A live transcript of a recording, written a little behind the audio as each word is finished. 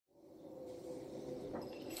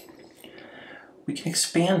we can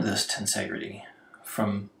expand this tensegrity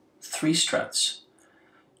from 3 struts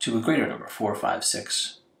to a greater number, 4, 5,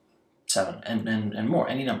 6, 7, and more,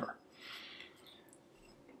 any number.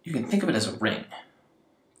 You can think of it as a ring.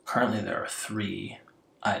 Currently there are 3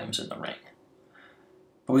 items in the ring.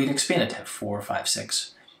 But we can expand it to have 4, 5,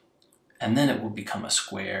 6, and then it will become a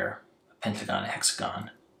square, a pentagon, a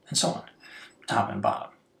hexagon, and so on, top and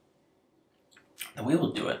bottom. The way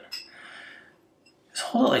we'll do it is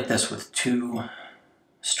hold it like this with 2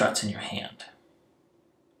 struts in your hand.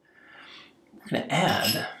 We're going to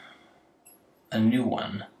add a new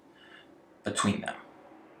one between them.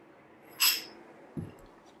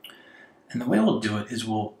 And the way we'll do it is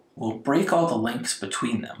we'll break all the links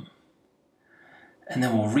between them, and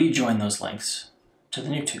then we'll rejoin those links to the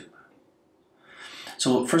new tube.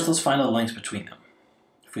 So first let's find all the links between them.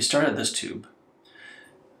 If we start at this tube,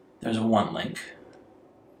 there's a 1 link,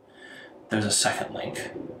 there's a 2nd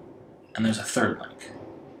link, and there's a 3rd link.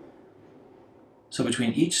 So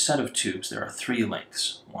between each set of tubes there are 3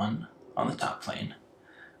 links, 1 on the top plane,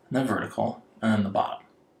 and then vertical, and then the bottom.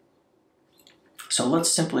 So let's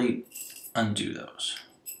simply undo those.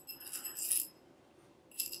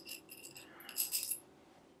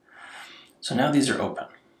 So now these are open,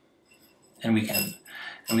 and we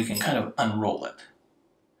can kind of unroll it.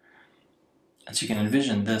 And so you can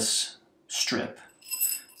envision this strip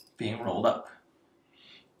being rolled up.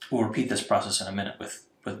 We'll repeat this process in a minute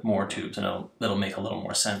with more tubes, and it'll make a little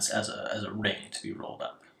more sense as a ring to be rolled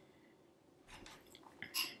up.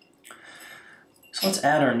 So let's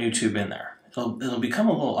add our new tube in there. It'll become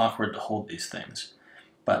a little awkward to hold these things,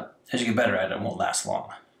 but as you get better at it, it won't last long.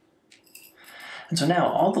 And so now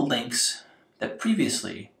all the links that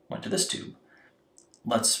previously went to this tube,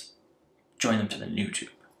 let's join them to the new tube.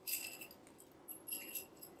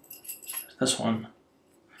 There's this one,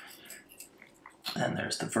 and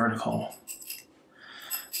there's the vertical,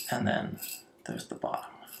 and then there's the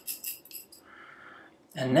bottom.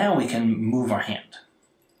 And now we can move our hand.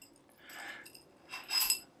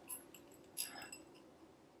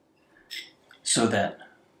 So that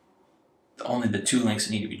only the 2 links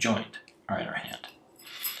that need to be joined are in our hand.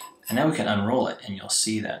 And now we can unroll it, and you'll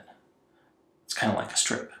see that it's kind of like a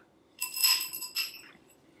strip.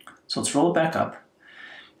 So let's roll it back up,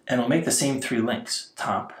 and we'll make the same 3 links,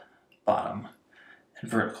 top, bottom, and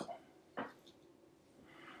vertical.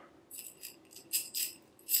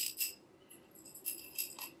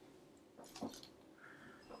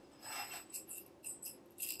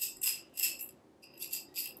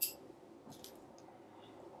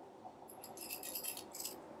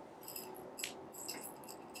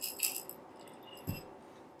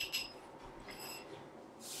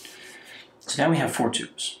 So now we have 4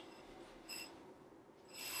 tubes.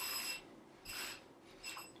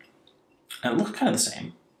 And it looks kind of the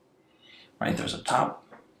same, right? There's a top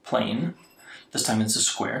plane, this time it's a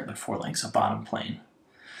square, but 4 links, a bottom plane,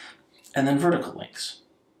 and then vertical links.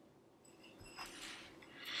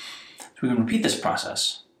 So we can repeat this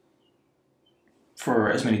process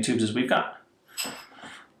for as many tubes as we've got.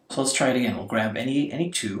 So let's try it again. We'll grab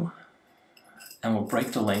any 2, and we'll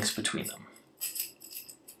break the links between them.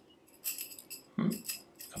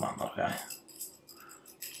 Come on, little guy.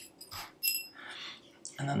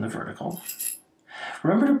 And then the vertical.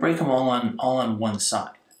 Remember to break them all on one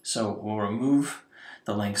side. So we'll remove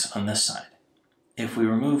the links on this side. If we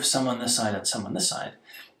remove some on this side and some on this side,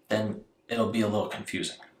 then it'll be a little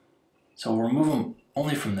confusing. So we'll remove them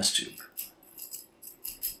only from this tube.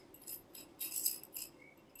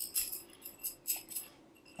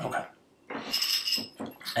 Okay.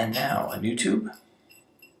 And now a new tube.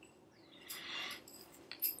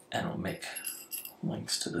 And we'll make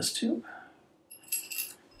links to this tube.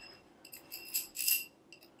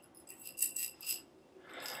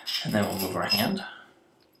 And then we'll move our hand.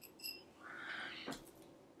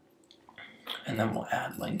 And then we'll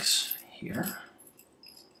add links here.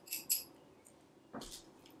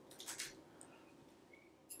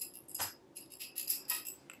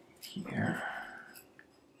 Here.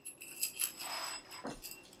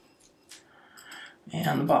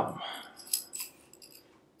 And the bottom.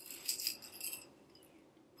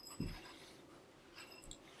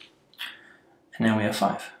 And now we have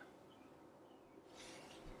 5.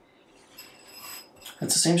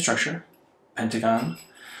 It's the same structure, pentagon,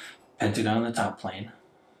 pentagon on the top plane,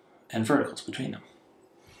 and verticals between them.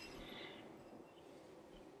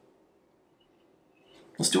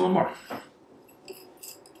 Let's do one more.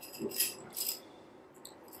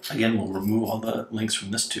 Again, we'll remove all the links from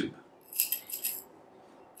this tube.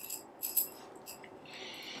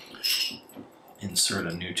 Insert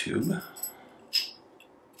a new tube.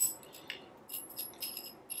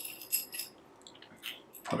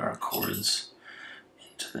 put our chords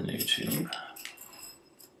into the new tube.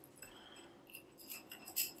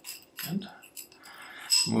 And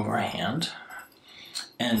move our hand.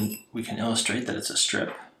 And we can illustrate that it's a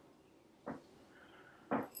strip.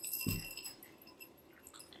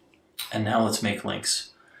 And now let's make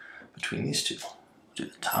links between these two. Do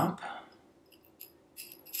the top.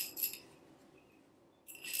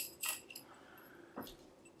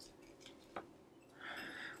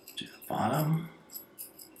 Do the bottom.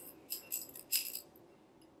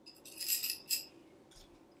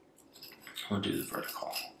 We'll do the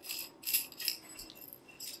vertical.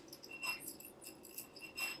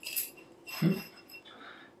 Come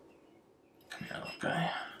here, little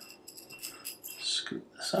guy. Scoop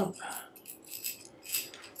this up.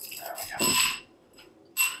 There we go.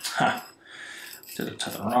 Ha! Did it to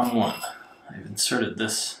the wrong one. I've inserted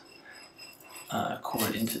this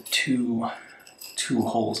cord into two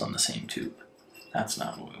holes on the same tube. That's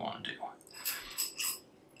not what we want to do.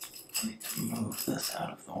 I need to move this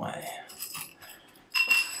out of the way.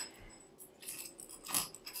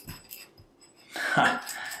 Ha!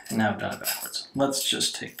 And now I've done it backwards. Let's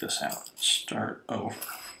just take this out. Start over.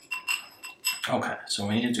 Okay, so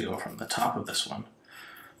we need to go from the top of this one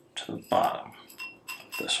to the bottom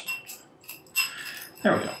of this one.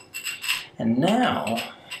 There we go. And now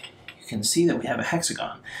you can see that we have a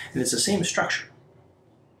hexagon, and it's the same structure.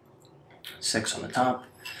 6 on the top,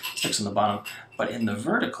 6 on the bottom, but in the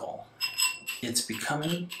vertical, it's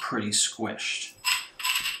becoming pretty squished.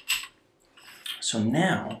 So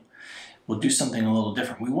now we'll do something a little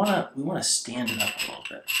different. We want to stand it up a little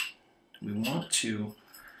bit. We want to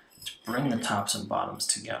bring the tops and bottoms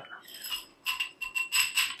together.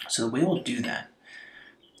 So the way we'll do that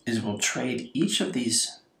is we'll trade each of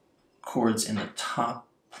these chords in the top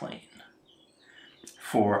plane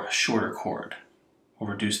for a shorter chord. We'll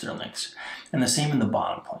reduce their lengths. And the same in the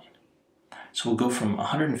bottom plane. So we'll go from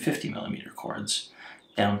 150 millimeter chords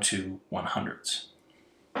down to 100s.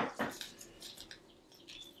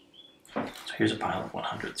 So here's a pile of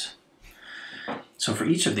 100s. So for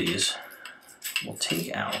each of these, we'll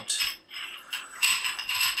take out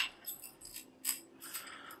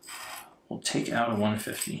a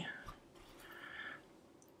 150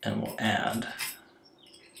 and we'll add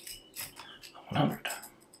a 100.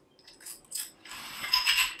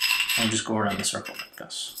 And just go around the circle like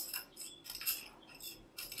this.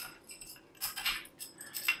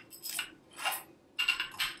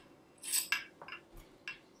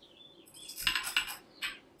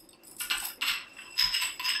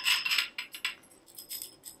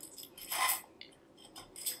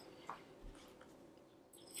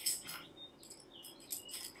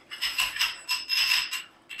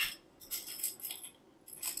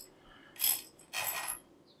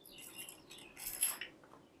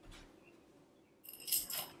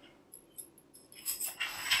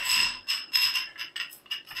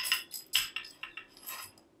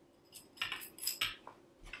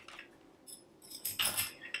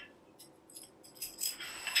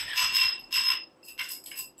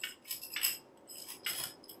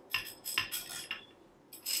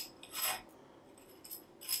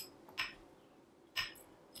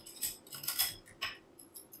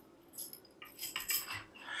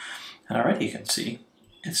 And already you can see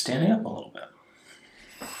it's standing up a little bit.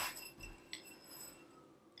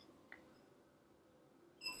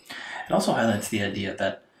 It also highlights the idea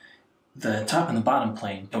that the top and the bottom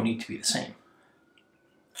plane don't need to be the same.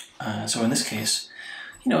 So in this case,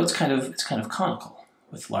 you know, it's kind of conical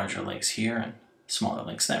with larger links here and smaller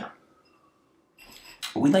links there.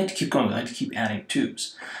 But we'd like to keep going. We'd like to keep adding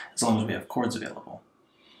tubes as long as we have chords available.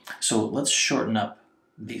 So let's shorten up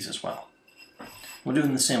these as well. We'll do it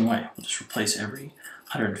in the same way. We'll just replace every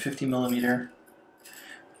 150 millimeter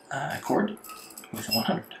chord with a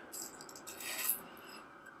 100.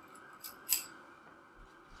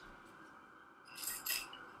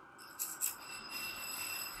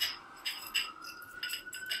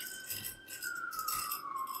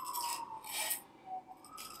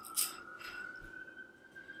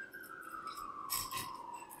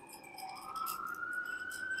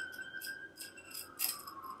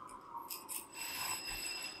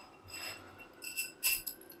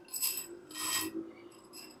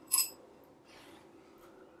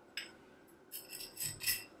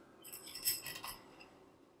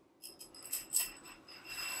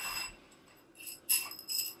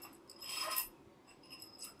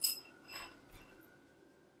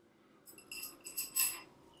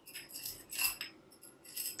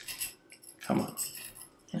 Come on.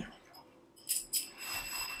 There we go.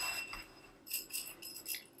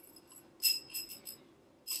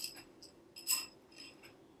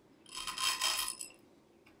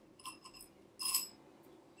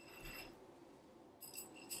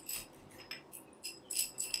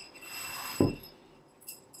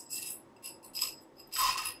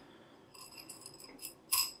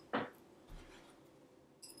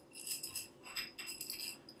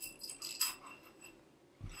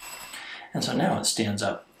 And so now it stands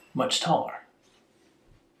up much taller.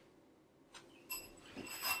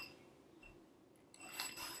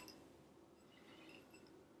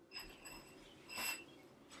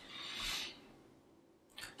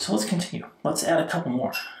 So let's continue. Let's add a couple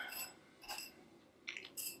more.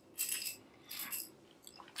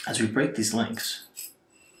 As we break these links,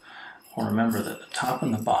 we'll remember that the top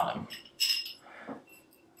and the bottom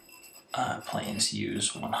planes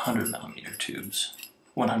use 100 millimeter tubes,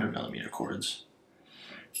 100 millimeter cords,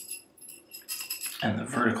 and the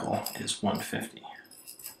vertical is 150.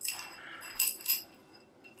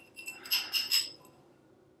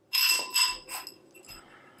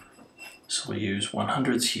 So we use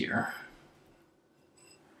 100s here.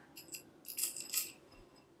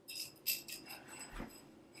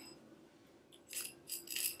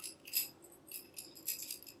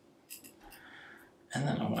 And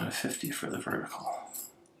then a 150 for the vertical.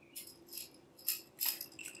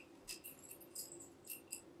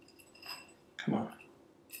 Come on.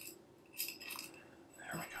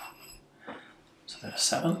 There we go. So there's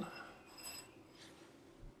 7.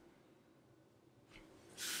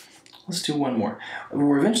 Let's do one more.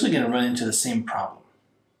 We're eventually going to run into the same problem.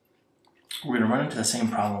 We're going to run into the same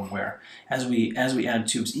problem where as we add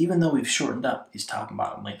tubes, even though we've shortened up these top and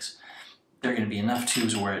bottom links, there are going to be enough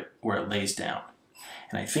tubes where it lays down.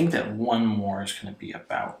 And I think that one more is going to be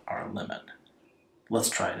about our limit. Let's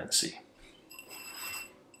try it and see.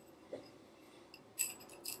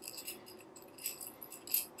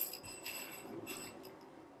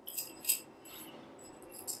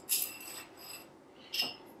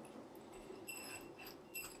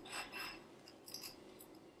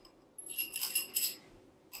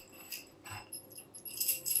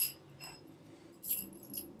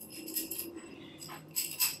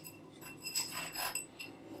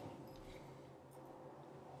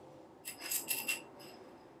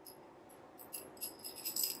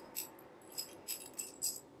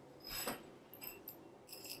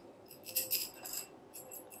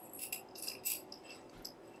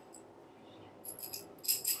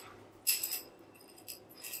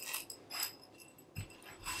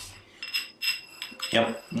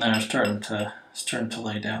 Yep, and they're starting to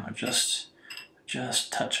lay down. They're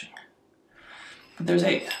just touching. But there's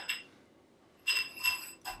 8.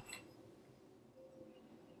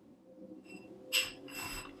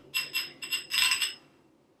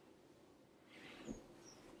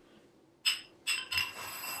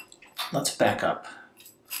 Let's back up.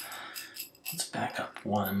 Let's back up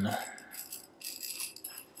one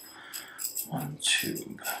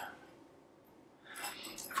tube.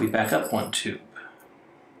 If we back up one tube,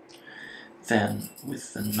 then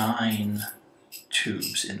with the 9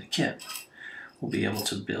 tubes in the kit, we'll be able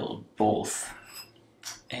to build both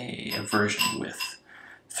a version with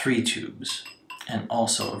 3 tubes and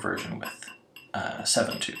also a version with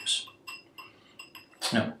 7 tubes.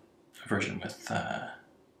 No, a version with,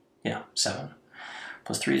 7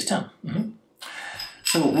 plus 3 is 10.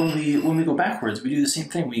 So when we go backwards, we do the same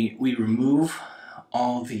thing. We remove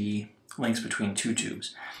all the links between 2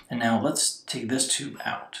 tubes. And now let's take this tube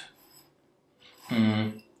out.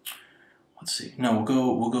 Let's see. No,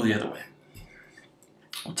 we'll go the other way.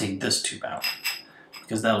 We'll take this tube out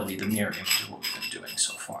because that'll be the mirror image of what we've been doing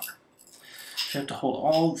so far. So we have to hold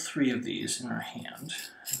all 3 of these in our hand,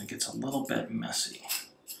 and it gets a little bit messy.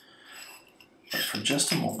 But for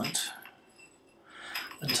just a moment,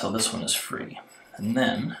 until this one is free. And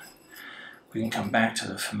then we can come back to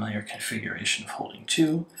the familiar configuration of holding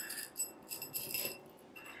 2.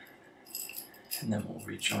 And then we'll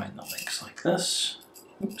rejoin the links like this.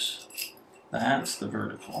 Oops. That's the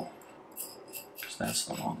vertical, because that's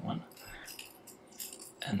the long one.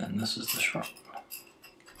 And then this is the short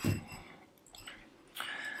one.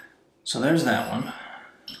 So there's that one.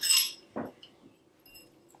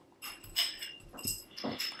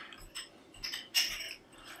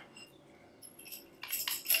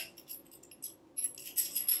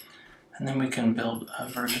 And then we can build a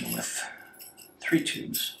version with 3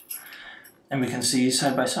 tubes. And we can see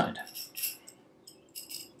side by side.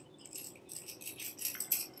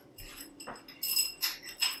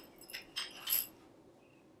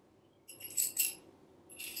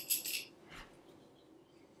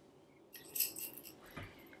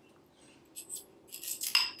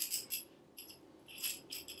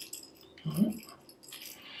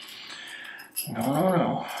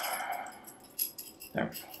 No. There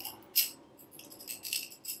we go.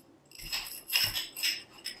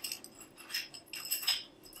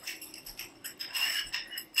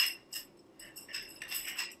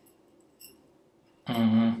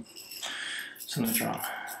 Something's wrong.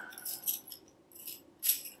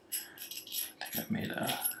 I think I've made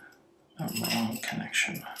a A wrong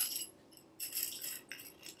connection.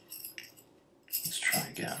 Let's try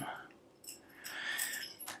again.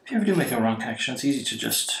 If you ever do make a wrong connection, it's easy to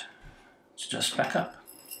just back up.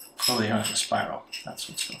 Oh, you're not in a spiral. That's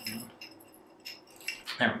what's going on.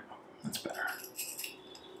 There we go. That's better.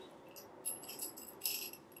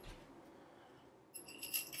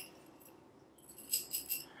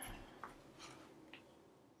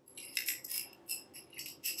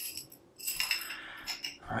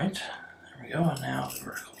 All right, there we go, and now the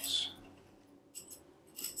verticals.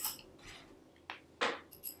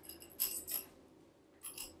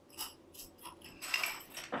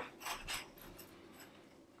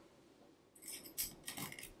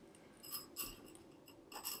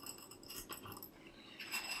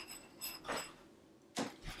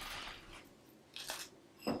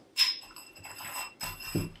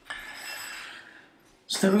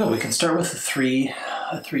 So there we go, we can start with a three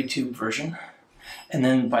tube version. And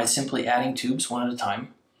then by simply adding tubes one at a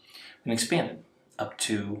time, we can expand it up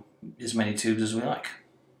to as many tubes as we like.